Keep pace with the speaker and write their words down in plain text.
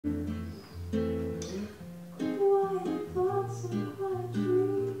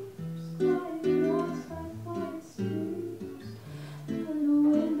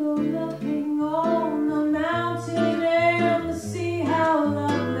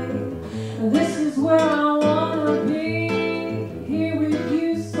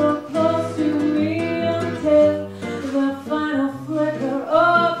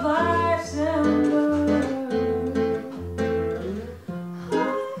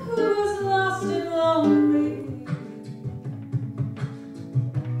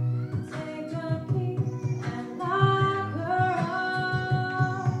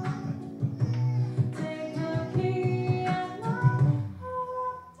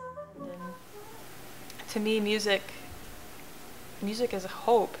To me, music is a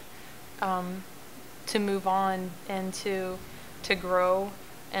hope, to move on and to grow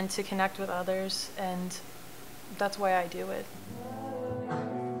and to connect with others, and that's why I do it.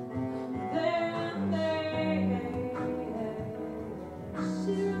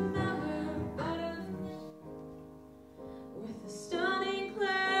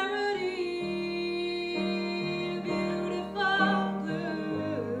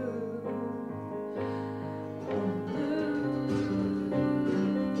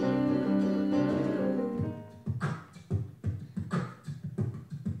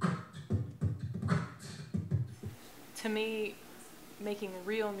 To me, making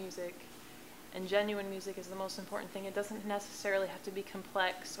real music and genuine music is the most important thing. It doesn't necessarily have to be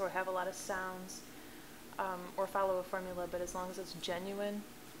complex or have a lot of sounds, or follow a formula, but as long as it's genuine,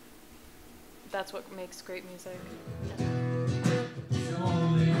 that's what makes great music.